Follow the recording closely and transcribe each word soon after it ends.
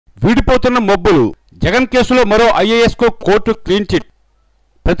వీడిపోతున్న మబ్బులు. జగన్ కేసులో మరో ఐఏఎస్కు కోర్టు క్లీన్ చిట్.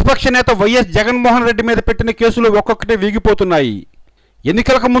 ప్రతిపక్ష నేత వైఎస్ జగన్ మోహన్ రెడ్డి మీద పెట్టిన కేసులు ఒక్కొక్కటి వీగిపోతున్నాయి.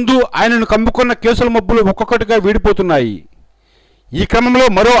 ఎన్నికలకు ముందు ఆయనను కమ్ముకున్న కేసుల మబ్బులు ఒక్కొక్కటిగా వీడిపోతున్నాయి. ఈ క్రమంలో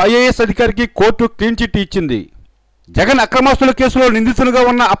మరో ఐఏఎస్ అధికారికి కోర్టు క్లీన్ చిట్ ఇచ్చింది. జగన్ అక్రమాస్తుల కేసులో నిందితులుగా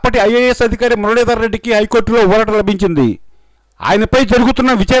ఉన్న అప్పటి ఐఏఎస్ అధికారి మురళీధర్ రెడ్డికి హైకోర్టులో ఊరట లభించింది. ఆయనపై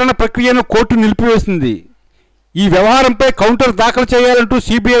జరుగుతున్న విచారణ ప్రక్రియను కోర్టు నిలిపివేసింది. ఈ వ్యవహారంపై కౌంటర్ దాఖలు చేయాలంటూ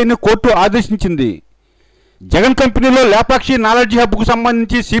సిబిఐని కోర్టు ఆదేశించింది. జగన్ కంపెనీలో లేపాక్షి నాలెడ్జీ హబ్కు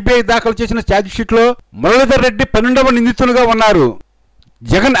సంబంధించి సిబిఐ దాఖలు చేసిన ఛార్జిషీట్లో మురళీధర్ రెడ్డి 12వ నిందితులుగా ఉన్నారు.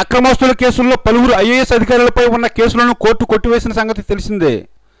 జగన్ అక్రమాస్తుల కేసుల్లో పలువురు ఐఏఎస్ అధికారులపై ఉన్న కేసులను కోర్టు కొట్టివేసిన సంగతి తెలిసిందే.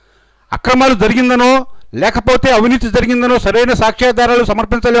 అక్రమాలు జరిగిందనో లేకపోతే అవినీతి జరిగిందనో సరైన సాక్ష్యాధారాలు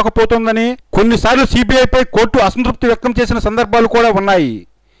సమర్పించలేకపోతోందని కొన్నిసార్లు సిబిఐపై కోర్టు అసంతృప్తి వ్యక్తం చేసిన సందర్భాలు కూడా ఉన్నాయి.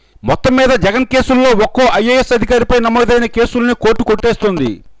 మొత్తం మీద జగన్ కేసుల్లో ఒక్కో ఐఏఎస్ అధికారిపై నమోదైన కేసుల్ని కోర్టు కొట్టేస్తోంది.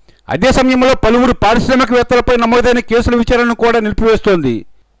 అదే సమయంలో పలువురు పారిశ్రామికవేత్తలపై నమోదైన కేసుల విచారణను కూడా నిలిపివేస్తోంది.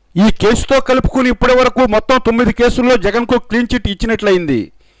 ఈ కేసుతో కలుపుకుని ఇప్పటి వరకు మొత్తం 9 కేసుల్లో జగన్కు క్లీన్ చిట్ ఇచ్చినట్లయింది.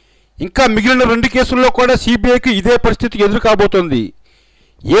 ఇంకా మిగిలిన 2 కేసుల్లో కూడా సిబిఐకి ఇదే పరిస్థితి ఎదురు కాబోతోంది.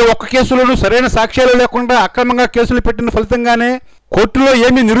 ఏ ఒక్క కేసులోనూ సరైన సాక్ష్యాలు లేకుండా అక్రమంగా కేసులు పెట్టిన ఫలితంగానే కోర్టులో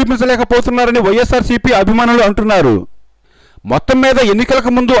ఏమీ నిరూపించలేకపోతున్నారని వైఎస్ఆర్సీపీ అభిమానులు అంటున్నారు. మొత్తం మీద ఎన్నికలకు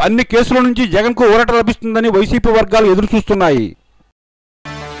ముందు అన్ని కేసుల నుంచి జగన్కు ఊరట లభిస్తుందని వైసీపీ వర్గాలు ఎదురు చూస్తున్నాయి.